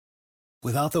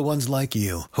Without the ones like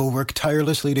you, who work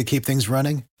tirelessly to keep things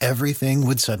running, everything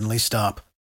would suddenly stop.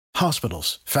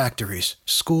 Hospitals, factories,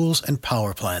 schools, and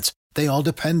power plants, they all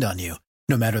depend on you.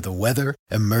 No matter the weather,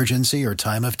 emergency, or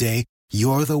time of day,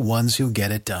 you're the ones who get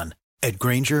it done. At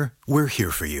Grainger, we're here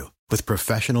for you with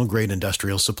professional-grade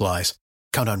industrial supplies.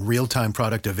 Count on real-time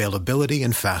product availability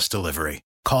and fast delivery.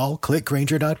 Call,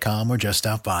 clickgrainger.com, or just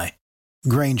stop by.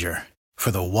 Grainger, for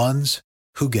the ones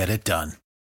who get it done.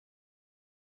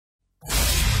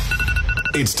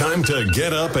 It's time to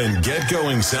get up and get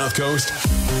going, South Coast.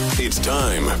 It's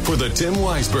time for the Tim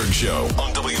Weisberg Show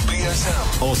on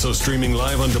WBSM. Also streaming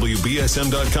live on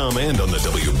WBSM.com and on the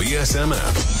WBSM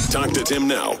app. Talk to Tim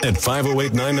now at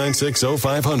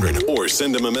 508-996-0500 or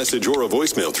send him a message or a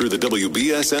voicemail through the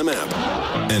WBSM app.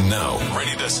 And now,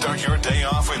 ready to start your day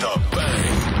off with a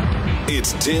bang.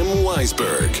 It's Tim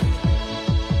Weisberg.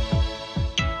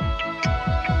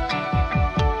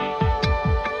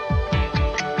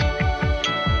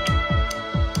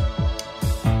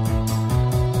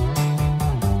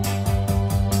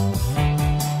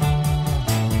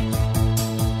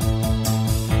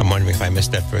 Wondering if I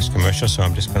missed that first commercial, so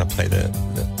I'm just going to play the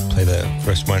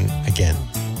first one again.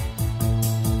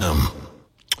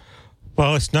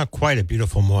 Well, it's not quite a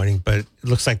beautiful morning, but it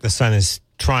looks like the sun is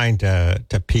trying to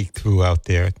peek through out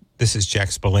there. This is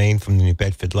Jack Spillane from the New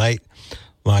Bedford Light,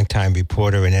 longtime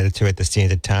reporter and editor at the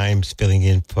Standard Times, filling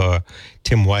in for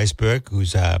Tim Weisberg,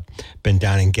 who's been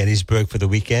down in Gettysburg for the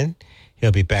weekend.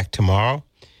 He'll be back tomorrow.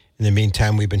 In the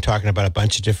meantime, we've been talking about a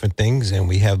bunch of different things, and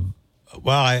we have.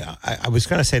 Well, I was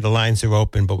going to say the lines are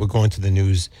open, but we're going to the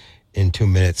news in 2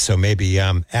 minutes. So maybe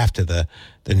after the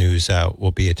news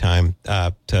will be a time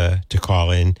to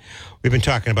call in. We've been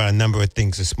talking about a number of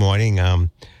things this morning.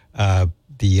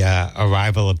 The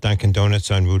arrival of Dunkin'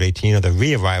 Donuts on Route 18, or the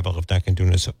re-arrival of Dunkin'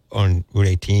 Donuts on Route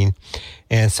 18,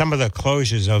 and some of the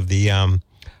closures of the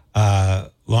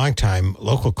longtime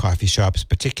local coffee shops,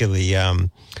 particularly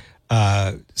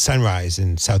Sunrise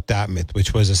in South Dartmouth,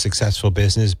 which was a successful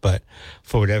business, but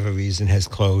for whatever reason has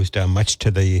closed, much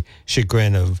to the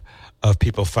chagrin of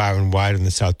people far and wide on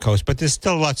the South Coast. But there's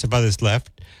still lots of others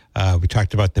left. We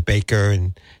talked about the Baker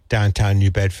in downtown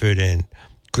New Bedford, and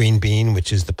Green Bean,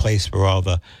 which is the place where all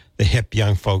the hip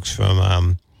young folks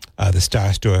from the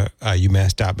Star Store,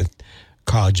 UMass Dartmouth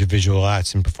College of Visual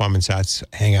Arts and Performance Arts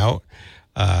hang out.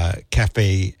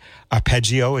 Cafe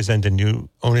Arpeggio is under new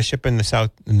ownership in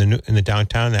the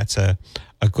downtown. That's a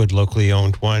good locally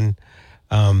owned one.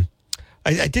 I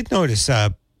did notice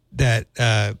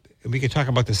that we could talk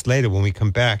about this later when we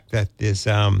come back. That there's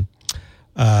a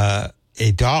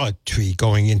Dollar Tree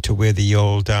going into where the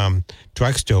old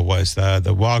drugstore was,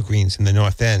 the Walgreens in the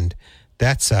North End.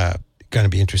 That's going to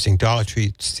be interesting. Dollar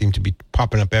Tree seem to be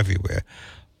popping up everywhere.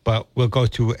 But we'll go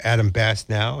to Adam Bass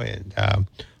now, and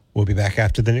we'll be back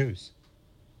after the news.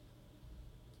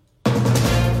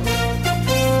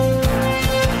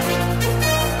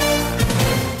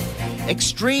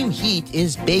 Extreme heat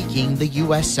is baking the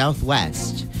U.S.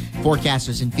 Southwest.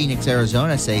 Forecasters in Phoenix,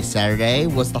 Arizona say Saturday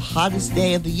was the hottest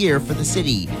day of the year for the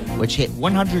city, which hit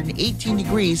 118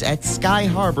 degrees at Sky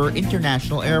Harbor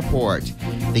International Airport.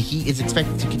 The heat is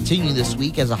expected to continue this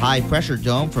week as a high-pressure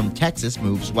dome from Texas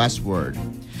moves westward.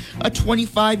 A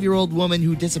 25-year-old woman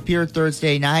who disappeared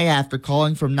Thursday night after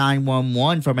calling from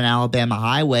 911 from an Alabama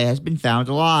highway has been found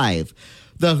alive.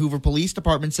 The Hoover Police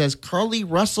Department says Carly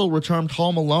Russell returned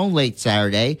home alone late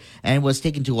Saturday and was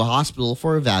taken to a hospital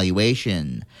for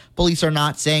evaluation. Police are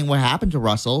not saying what happened to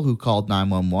Russell, who called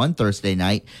 911 Thursday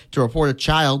night to report a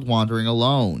child wandering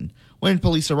alone. When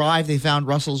police arrived, they found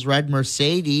Russell's red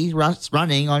Mercedes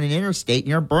running on an interstate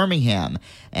near Birmingham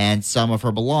and some of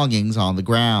her belongings on the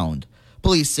ground.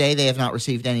 Police say they have not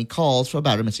received any calls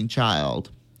about a missing child.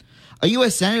 A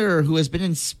U.S. senator who has been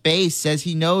in space says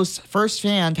he knows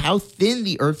firsthand how thin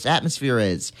the Earth's atmosphere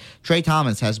is. Trey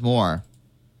Thomas has more.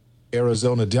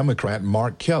 Arizona Democrat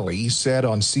Mark Kelly said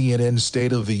on CNN's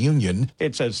State of the Union,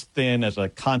 "It's as thin as a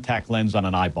contact lens on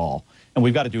an eyeball, and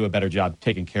we've got to do a better job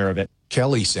taking care of it."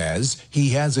 Kelly says he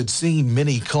hasn't seen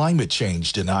many climate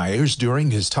change deniers during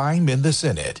his time in the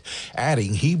Senate,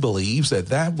 adding he believes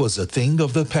that was a thing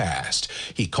of the past.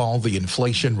 He called the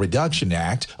Inflation Reduction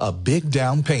Act a big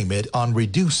down payment on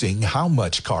reducing how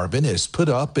much carbon is put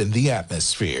up in the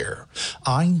atmosphere.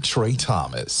 I'm Trey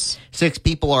Thomas. 6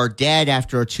 people are dead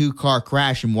after a 2-car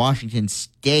crash in Washington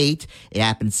State. It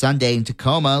happened Sunday in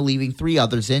Tacoma, leaving 3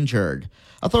 others injured.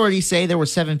 Authorities say there were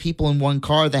 7 people in one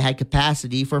car that had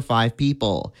capacity for 5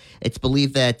 people. It's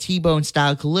believed that a T-bone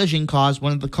style collision caused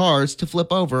one of the cars to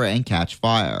flip over and catch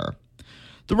fire.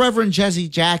 The Reverend Jesse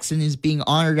Jackson is being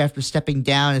honored after stepping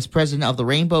down as president of the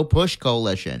Rainbow Push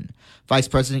Coalition. Vice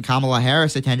President Kamala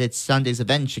Harris attended Sunday's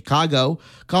event in Chicago,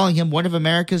 calling him one of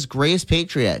America's greatest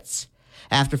patriots.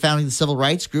 After founding the civil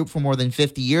rights group for more than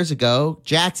 50 years ago,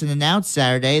 Jackson announced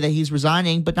Saturday that he's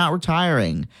resigning but not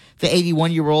retiring. The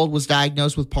 81-year-old was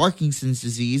diagnosed with Parkinson's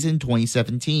disease in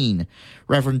 2017.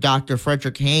 Reverend Dr.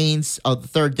 Frederick Haynes of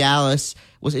the 3rd Dallas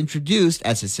was introduced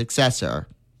as his successor.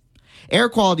 Air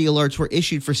quality alerts were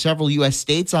issued for several U.S.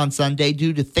 states on Sunday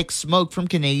due to thick smoke from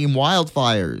Canadian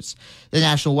wildfires. The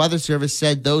National Weather Service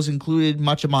said those included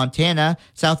much of Montana,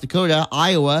 South Dakota,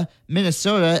 Iowa,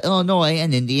 Minnesota, Illinois,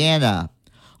 and Indiana.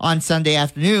 On Sunday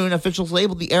afternoon, officials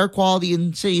labeled the air quality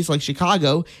in cities like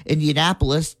Chicago,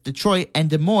 Indianapolis, Detroit, and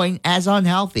Des Moines as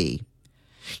unhealthy.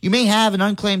 You may have an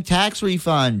unclaimed tax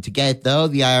refund. To get it, though,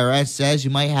 the IRS says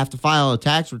you might have to file a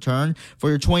tax return for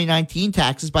your 2019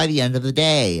 taxes by the end of the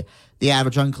day. The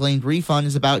average unclaimed refund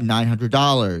is about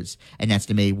 $900. An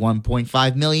estimated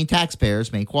 1.5 million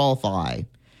taxpayers may qualify.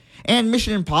 And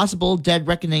Mission Impossible Dead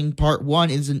Reckoning Part 1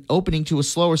 is an opening to a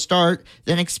slower start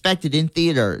than expected in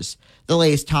theaters. The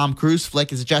latest Tom Cruise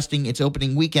flick is adjusting its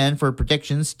opening weekend for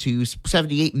predictions to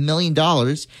 $78 million,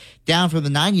 down from the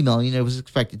 $90 million it was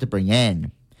expected to bring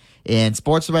in. In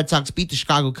sports, the Red Sox beat the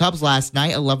Chicago Cubs last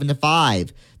night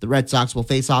 11-5. The Red Sox will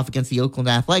face off against the Oakland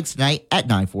Athletics tonight at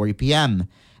 9:40 p.m.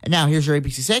 And now here's your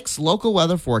ABC6 local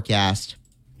weather forecast.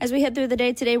 As we head through the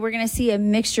day today, we're going to see a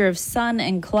mixture of sun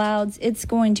and clouds. It's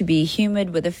going to be humid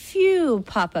with a few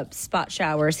pop-up spot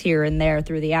showers here and there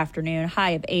through the afternoon,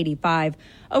 high of 85.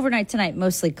 Overnight tonight,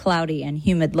 mostly cloudy and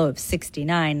humid, low of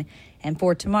 69. And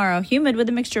for tomorrow, humid with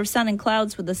a mixture of sun and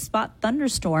clouds with a spot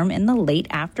thunderstorm in the late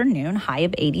afternoon, high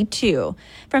of 82.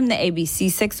 From the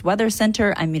ABC6 Weather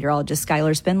Center, I'm meteorologist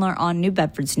Skylar Spindler on New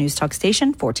Bedford's News Talk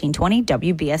Station, 1420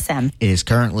 WBSM. It is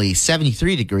currently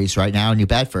 73 degrees right now in New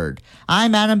Bedford.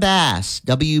 I'm Adam Bass,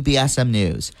 WBSM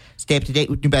News. Stay up to date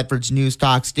with New Bedford's News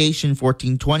Talk Station,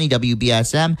 1420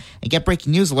 WBSM, and get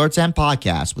breaking news alerts and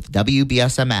podcasts with the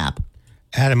WBSM app.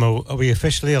 Adam, are we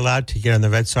officially allowed to get on the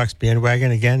Red Sox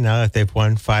bandwagon again now that they've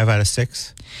won 5 out of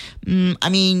 6? I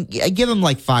mean, give them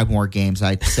like 5 more games,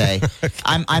 I'd say. Okay.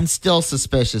 I'm still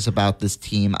suspicious about this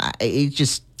team. It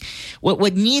just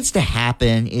what needs to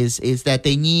happen is that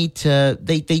they need to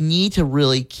need to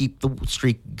really keep the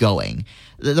streak going.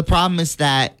 The problem is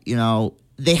that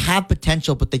they have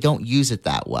potential, but they don't use it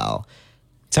that well.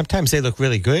 Sometimes they look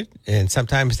really good, and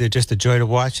sometimes they're just a joy to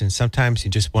watch, and sometimes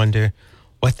you just wonder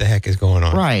what the heck is going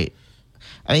on? Right.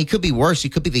 I mean, it could be worse. It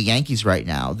could be the Yankees right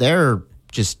now. They're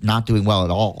just not doing well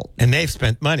at all. And they've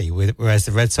spent money, whereas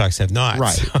the Red Sox have not.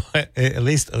 Right. So at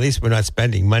least we're not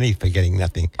spending money for getting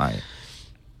nothing. Right.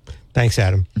 Thanks,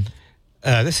 Adam.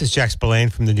 This is Jack Spillane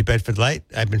from the New Bedford Light.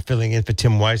 I've been filling in for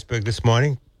Tim Weisberg this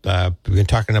morning. We've been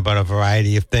talking about a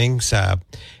variety of things.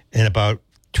 In about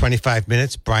 25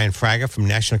 minutes, Brian Fraga from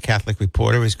National Catholic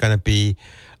Reporter is going to be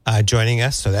joining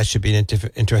us, so that should be an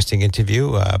interesting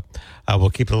interview. We'll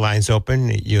keep the lines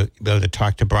open. You'll be able to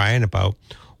talk to Brian about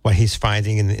what he's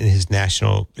finding in his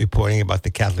national reporting about the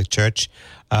Catholic Church.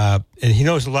 And he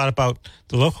knows a lot about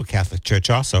the local Catholic Church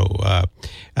also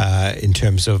in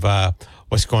terms of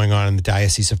what's going on in the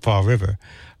Diocese of Fall River.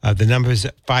 The number is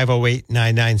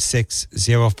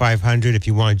 508-996-0500 if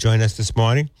you want to join us this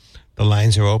morning. The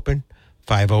lines are open,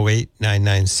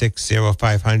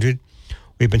 508-996-0500.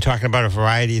 We've been talking about a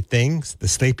variety of things, the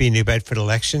sleepy New Bedford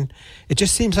election. It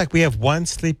just seems like we have one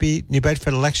sleepy New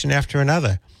Bedford election after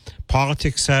another.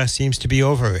 Politics seems to be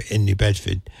over in New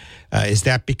Bedford. Is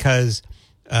that because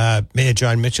Mayor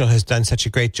John Mitchell has done such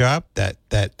a great job that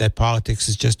politics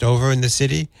is just over in the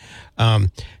city?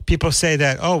 People say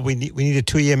that, we need a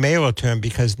 2-year mayoral term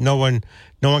because no one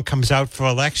comes out for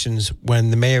elections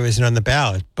when the mayor isn't on the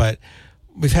ballot. But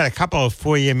we've had a couple of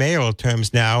 4-year mayoral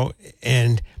terms now,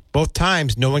 and both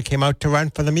times, no one came out to run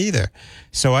for them either.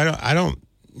 So I don't.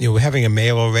 We're having a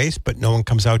mayoral race, but no one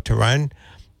comes out to run.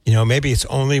 Maybe it's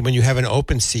only when you have an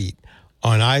open seat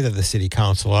on either the city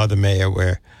council or the mayor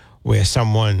where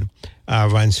someone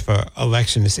runs for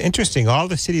election. It's interesting. All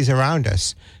the cities around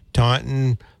us,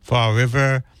 Taunton, Fall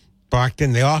River,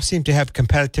 Brockton, they all seem to have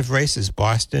competitive races.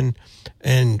 Boston,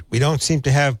 and we don't seem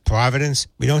to have Providence.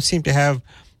 We don't seem to have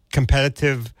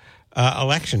competitive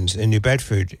elections in New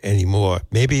Bedford anymore.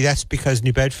 Maybe that's because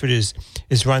New Bedford is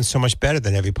run so much better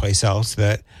than every place else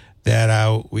that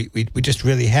we just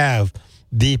really have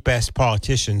the best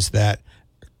politicians that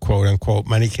quote unquote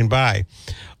money can buy.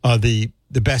 The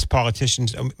best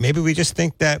politicians. Maybe we just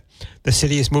think that the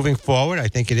city is moving forward. I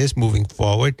think it is moving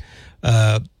forward,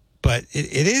 but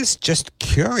it is just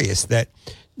curious that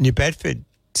New Bedford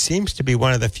seems to be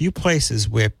one of the few places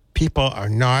where people are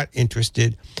not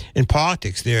interested in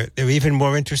politics. They're even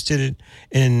more interested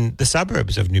in the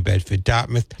suburbs of New Bedford,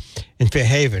 Dartmouth, and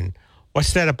Fairhaven.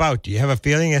 What's that about? Do you have a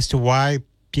feeling as to why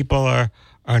people are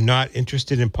not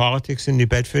interested in politics in New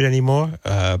Bedford anymore?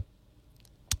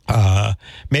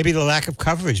 Maybe the lack of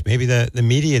coverage. Maybe the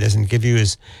media doesn't give you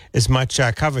as much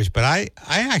coverage. But I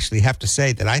actually have to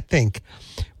say that I think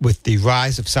with the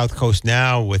rise of South Coast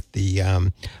Now, with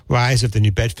the rise of the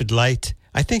New Bedford Light,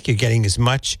 I think you're getting as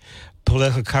much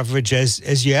political coverage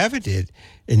as you ever did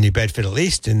in New Bedford, at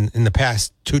least in the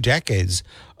past 2 decades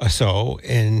or so.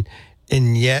 And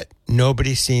yet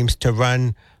nobody seems to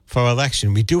run for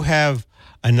election. We do have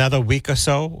another week or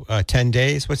so, 10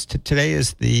 days. Today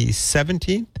is the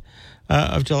 17th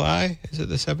of July. Is it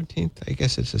the 17th? I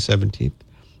guess it's the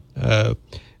 17th.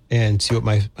 And see what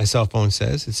my cell phone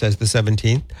says. It says the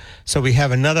 17th. So we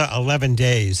have another 11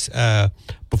 days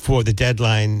before the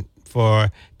deadline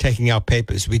for taking out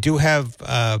papers. We do have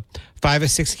 5 or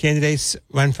 6 candidates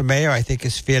run for mayor. I think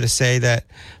it's fair to say that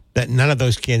none of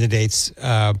those candidates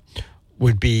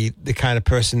would be the kind of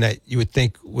person that you would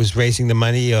think was raising the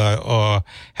money or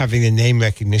having the name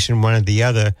recognition, one or the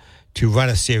other, to run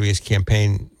a serious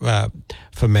campaign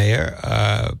for mayor.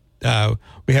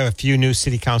 We have a few new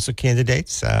city council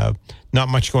candidates, not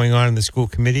much going on in the school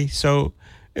committee. So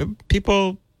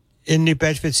people in New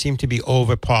Bedford seem to be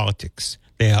over politics.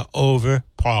 They are over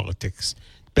politics.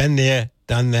 Been there,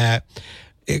 done that.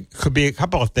 It could be a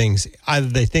couple of things. Either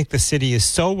they think the city is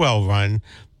so well run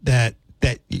that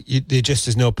there just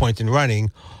is no point in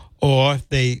running, or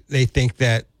they think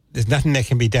that there's nothing that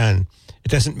can be done. It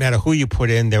doesn't matter who you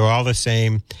put in. They're all the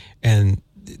same, and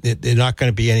they're not going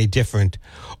to be any different.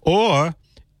 Or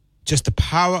just the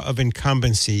power of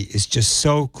incumbency is just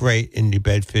so great in New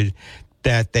Bedford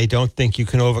that they don't think you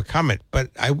can overcome it.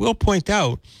 But I will point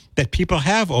out that people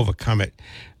have overcome it.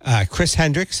 Chris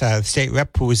Hendricks, the state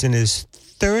rep, who was in his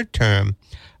 3rd term,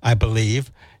 I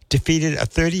believe, defeated a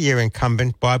 30-year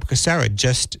incumbent, Bob Cassera,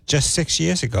 just 6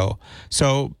 years ago.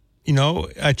 So,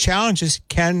 challenges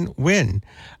can win.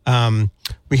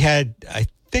 We had, I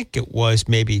think it was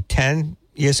maybe 10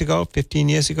 years ago, 15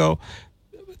 years ago,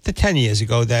 10 years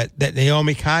ago, that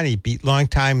Naomi Carney beat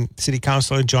longtime city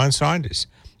councilor John Saunders,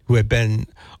 who had been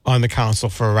on the council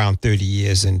for around 30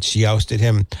 years, and she ousted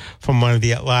him from one of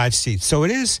the at-large seats. So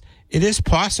it is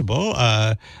possible.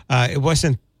 It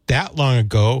wasn't that long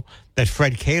ago that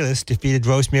Fred Kalis defeated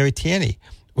Rosemary Tierney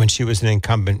when she was an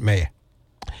incumbent mayor.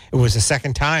 It was the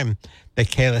second time that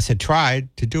Kalis had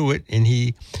tried to do it, and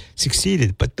he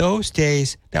succeeded. But those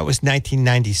days, that was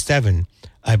 1997,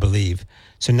 I believe.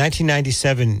 So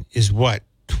 1997 is what,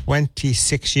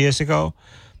 26 years ago?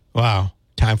 Wow,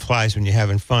 time flies when you're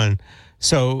having fun.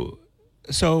 So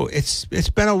it's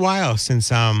been a while since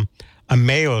a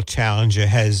mayoral challenger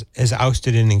has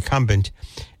ousted an incumbent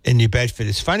in New Bedford.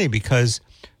 It's funny because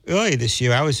earlier this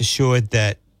year I was assured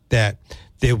that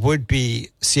there would be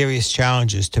serious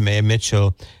challenges to Mayor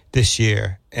Mitchell this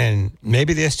year, and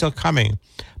maybe they're still coming.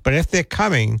 But if they're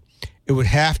coming, it would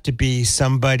have to be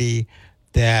somebody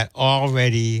that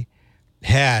already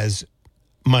has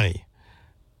money.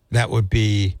 That would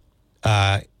be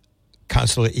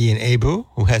Councillor Ian Abreu,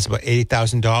 who has about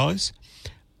 $80,000.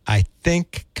 I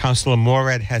think Councillor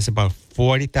Morad has about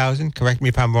 $40,000. Correct me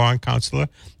if I'm wrong, Councillor.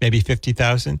 Maybe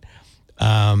 $50,000.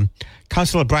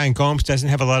 Councillor Brian Gomes doesn't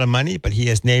have a lot of money, but he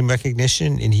has name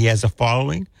recognition and he has a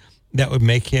following that would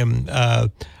make him a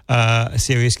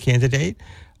serious candidate.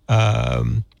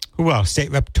 Who else?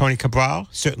 State Rep Tony Cabral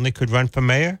certainly could run for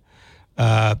mayor.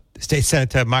 State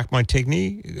Senator Mark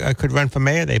Montigny could run for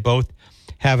mayor. They both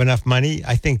have enough money.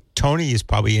 I think Tony is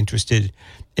probably interested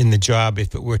in the job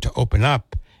if it were to open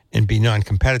up and be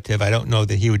non-competitive. I don't know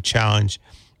that he would challenge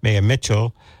Mayor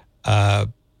Mitchell.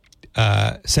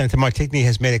 Senator Montigny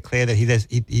has made it clear that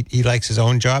he likes his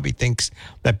own job. He thinks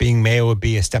that being mayor would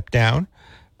be a step down.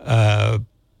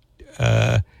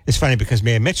 It's funny because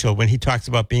Mayor Mitchell, when he talks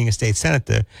about being a state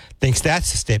senator, thinks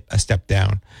that's a step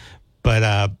down. But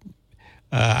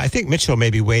I think Mitchell may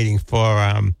be waiting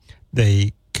for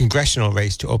the congressional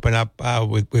race to open up,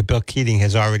 where Bill Keating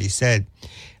has already said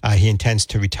he intends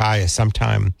to retire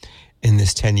sometime in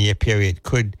this 10-year period.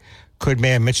 Could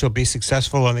Mayor Mitchell be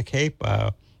successful on the Cape?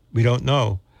 We don't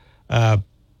know.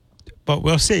 But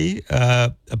we'll see.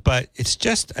 But it's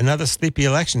just another sleepy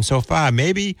election so far.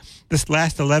 Maybe this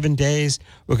last 11 days,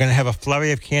 we're going to have a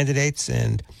flurry of candidates,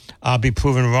 and I'll be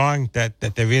proven wrong that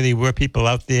there really were people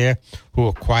out there who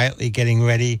were quietly getting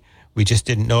ready. We just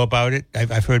didn't know about it.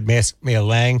 I've heard Mayor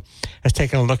Lang has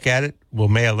taken a look at it. Will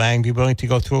Mayor Lang be willing to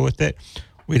go through with it?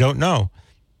 We don't know.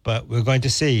 But we're going to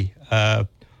see.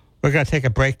 We're going to take a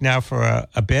break now for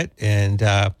a bit, and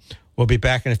we'll be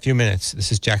back in a few minutes.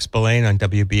 This is Jack Spillane on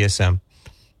WBSM.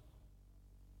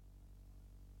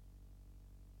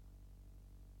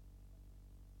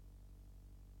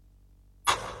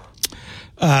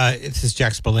 This is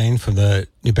Jack Spillane from the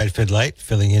New Bedford Light,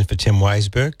 filling in for Tim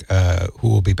Weisberg, who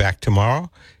will be back tomorrow.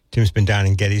 Tim's been down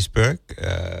in Gettysburg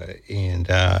and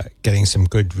getting some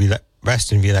good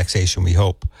rest and relaxation, we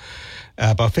hope.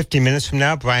 About 15 minutes from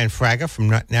now, Brian Fraga from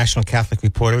National Catholic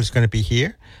Reporter is going to be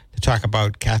here to talk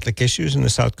about Catholic issues in the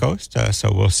South Coast.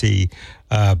 So we'll see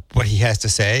what he has to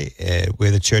say, where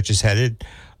the church is headed,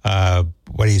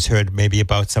 what he's heard maybe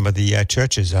about some of the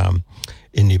churches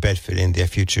in New Bedford and their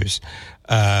futures.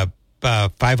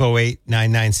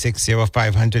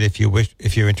 508-996-0500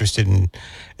 if you're interested in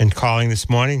calling this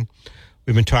morning.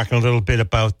 We've been talking a little bit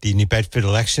about the New Bedford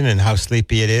election and how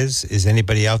sleepy it is. Is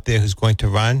anybody out there who's going to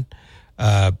run?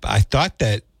 I thought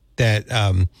that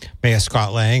Mayor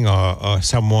Scott Lang or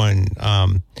someone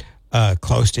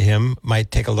close to him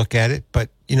might take a look at it. But,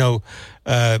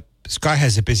 Scott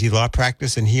has a busy law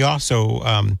practice, and he also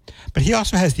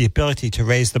has the ability to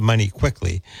raise the money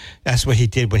quickly. That's what he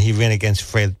did when he ran against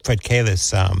Fred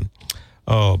Kalis.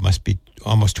 It must be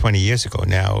almost 20 years ago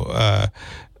now.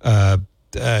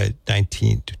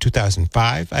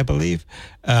 2005, I believe.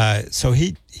 So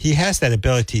he has that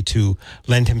ability to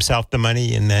lend himself the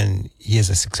money, and then he has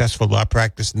a successful law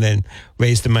practice, and then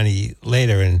raise the money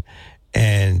later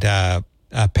and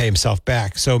pay himself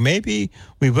back. So maybe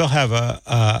we will have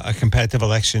a competitive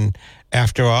election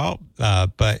after all.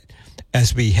 But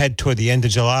as we head toward the end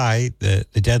of July, the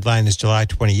deadline is July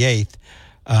 28th.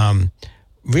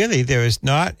 Really, there is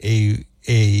not a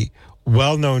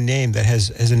well-known name that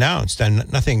has announced, and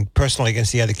nothing personal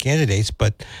against the other candidates,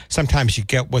 but sometimes you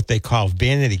get what they call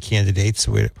vanity candidates,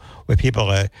 where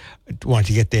people want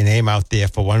to get their name out there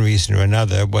for one reason or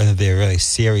another. Whether they're really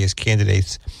serious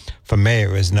candidates for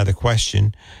mayor is another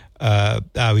question.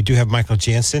 We do have Michael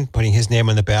Jansen putting his name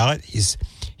on the ballot. He's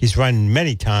run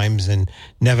many times and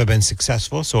never been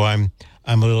successful, so I'm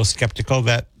a little skeptical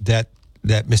that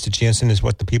Mr. Jansen is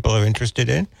what the people are interested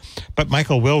in. But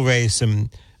Michael will raise some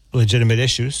legitimate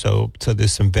issues, so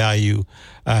there's some value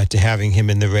to having him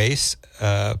in the race.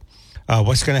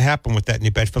 What's going to happen with that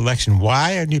New Bedford election?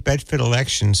 Why are New Bedford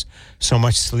elections so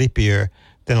much sleepier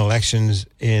than elections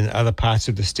in other parts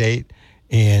of the state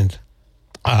and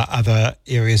other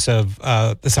areas of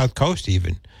the South Coast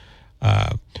even?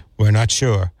 We're not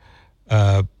sure.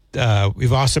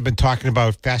 We've also been talking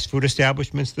about fast food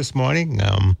establishments this morning.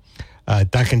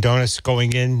 Dunkin' Donuts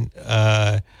going in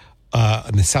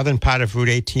the southern part of Route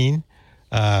 18.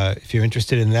 If you're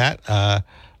interested in that,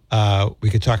 we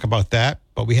could talk about that.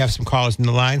 But we have some callers in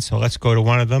the line, so let's go to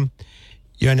one of them.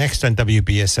 You're next on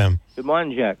WBSM. Good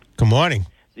morning, Jack. Good morning.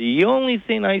 The only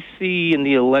thing I see in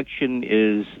the election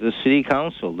is the city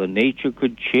council. The nature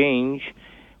could change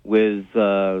with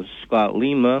Scott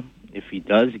Lima, if he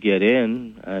does get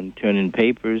in and turn in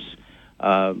papers,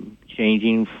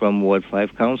 changing from Ward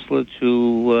 5 councilor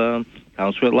to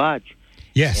councilor at large.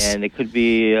 Yes. And it could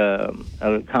be a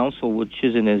council which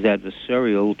isn't as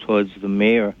adversarial towards the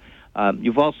mayor.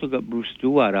 You've also got Bruce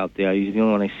Stewart out there. He's the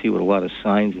only one I see with a lot of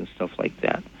signs and stuff like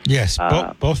that. Yes,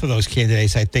 both of those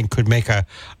candidates, I think, could make a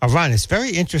run. It's very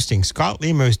interesting. Scott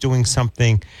Lima is doing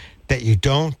something that you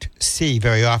don't see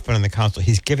very often on the council.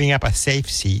 He's giving up a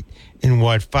safe seat in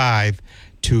Ward 5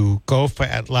 to go for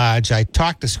at large. I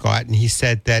talked to Scott, and he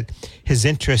said that his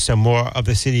interests are more of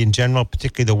the city in general,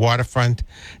 particularly the waterfront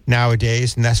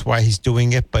nowadays, and that's why he's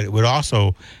doing it. But it would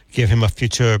also give him a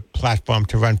future platform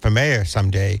to run for mayor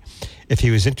someday if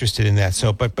he was interested in that.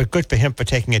 So, but good for him for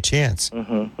taking a chance.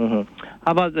 Mm-hmm, mm-hmm.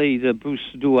 How about the Bruce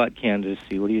Stewart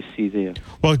candidacy? What do you see there?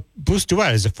 Well, Bruce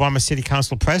Stewart is a former city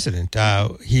council president.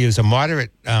 He is a moderate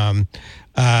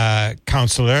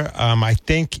councilor. I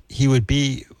think he would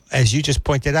be, as you just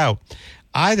pointed out,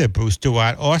 either Bruce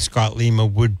Stewart or Scott Lima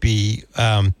would be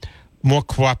more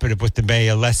cooperative with the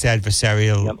mayor, less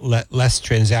adversarial, less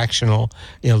transactional,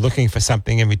 looking for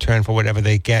something in return for whatever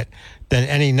they get than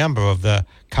any number of the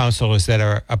councilors that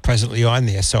are presently on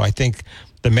there. So I think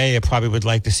the mayor probably would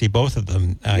like to see both of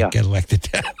them get elected.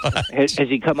 Has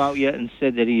he come out yet and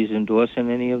said that he's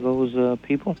endorsing any of those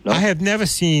people? No? I have never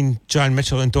seen John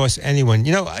Mitchell endorse anyone.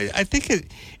 I think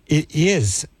it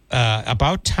is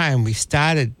about time we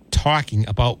started talking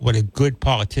about what a good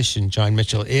politician John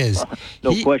Mitchell is.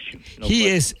 No question. He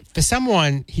is, for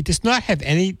someone, he does not have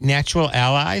any natural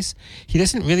allies. He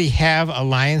doesn't really have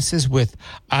alliances with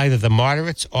either the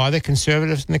moderates or the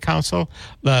conservatives in the council,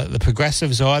 the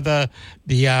progressives or the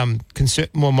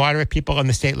more moderate people on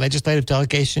the state legislative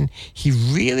delegation. He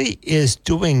really is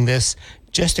doing this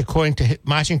just according to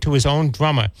marching to his own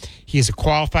drummer. He is a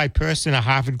qualified person, a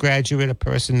Harvard graduate, a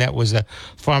person that was a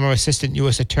former assistant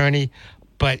U.S. attorney.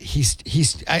 But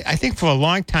I think for a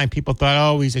long time people thought,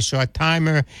 oh, he's a short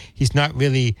timer. He's not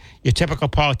really your typical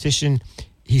politician.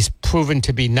 He's proven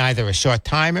to be neither a short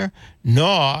timer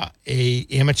nor a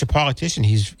amateur politician.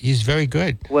 He's very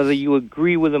good. Whether you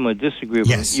agree with him or disagree with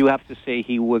him, you have to say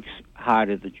he works hard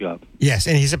at the job. Yes,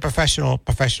 and he's a professional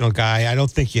guy. I don't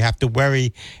think you have to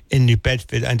worry in New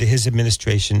Bedford under his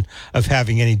administration of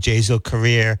having any Jazel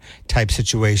career type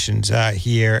situations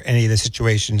here, any of the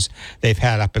situations they've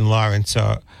had up in Lawrence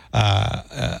or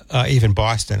even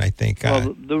Boston, I think.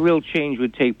 Well, the real change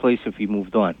would take place if he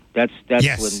moved on. That's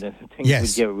yes. when the things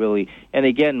would get really... And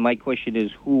again, my question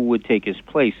is, who would take his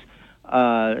place?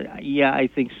 I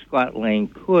think Scott Lang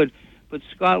could. But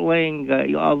Scott Lang,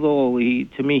 although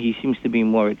to me he seems to be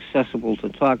more accessible to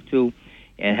talk to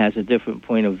and has a different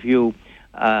point of view,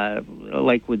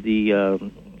 like with the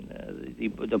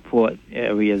port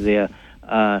area there,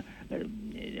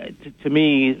 to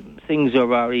me things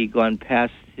are already gone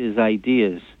past his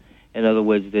ideas. In other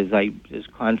words, there's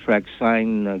contracts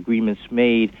signed, agreements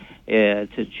made.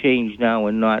 To change now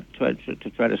and not try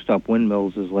to stop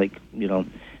windmills is like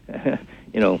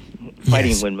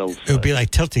fighting windmills. It would be like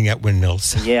tilting at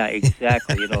windmills. Yeah,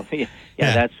 exactly.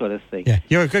 That sort of thing. Yeah,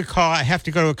 you're a good call. I have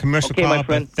to go to a commercial call. My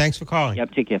friend. But thanks for calling.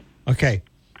 Yep, take care. Okay.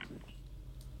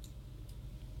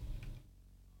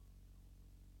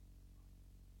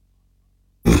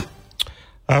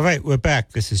 All right, we're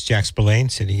back. This is Jack Spillane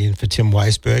sitting in for Tim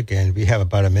Weisberg, and we have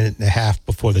about a minute and a half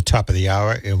before the top of the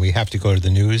hour, and we have to go to the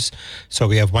news. So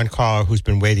we have one caller who's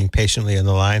been waiting patiently on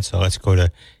the line, so let's go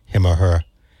to him or her.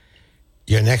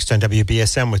 You're next on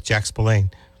WBSM with Jack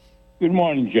Spillane. Good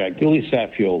morning, Jack. Gilly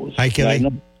Safiolis. Hi, Gilly.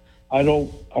 I'm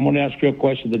going to ask you a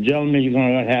question. The gentleman you're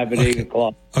going to have at 8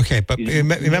 o'clock. Okay, but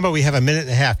remember we have a minute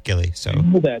and a half, Gilly. So I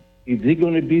know that. Is he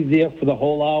going to be there for the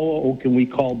whole hour, or can we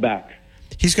call back?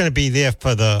 He's going to be there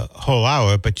for the whole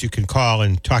hour, but you can call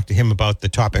and talk to him about the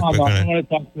topic. I want to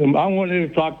talk to him. I wanted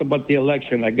to talk about the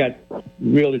election. I got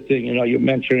really thinking, you're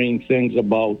mentioning things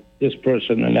about this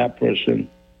person and that person.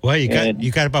 Well,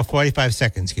 you got about 45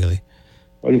 seconds, Gilly.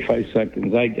 45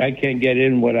 seconds. I can't get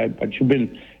in but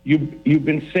you've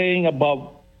been saying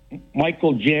about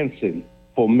Michael Jansen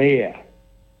for mayor.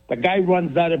 The guy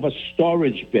runs out of a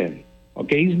storage bin.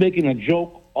 Okay, he's making a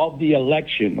joke of the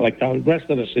election, like the rest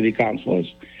of the city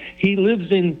councilors. He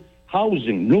lives in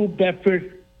housing, New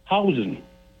Bedford housing.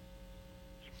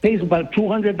 Pays about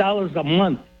 $200 a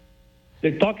month.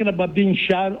 They're talking about being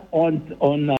shot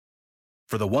on.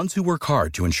 For the ones who work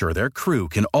hard to ensure their crew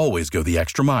can always go the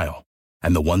extra mile,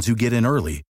 and the ones who get in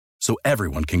early so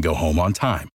everyone can go home on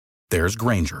time, there's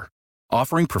Grainger,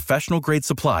 offering professional-grade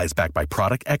supplies backed by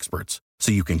product experts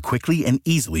so you can quickly and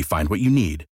easily find what you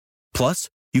need. Plus,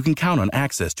 you can count on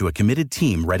access to a committed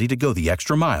team ready to go the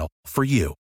extra mile for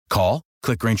you. Call,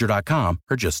 click Grainger.com,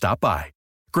 or just stop by.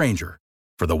 Grainger,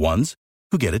 for the ones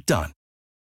who get it done.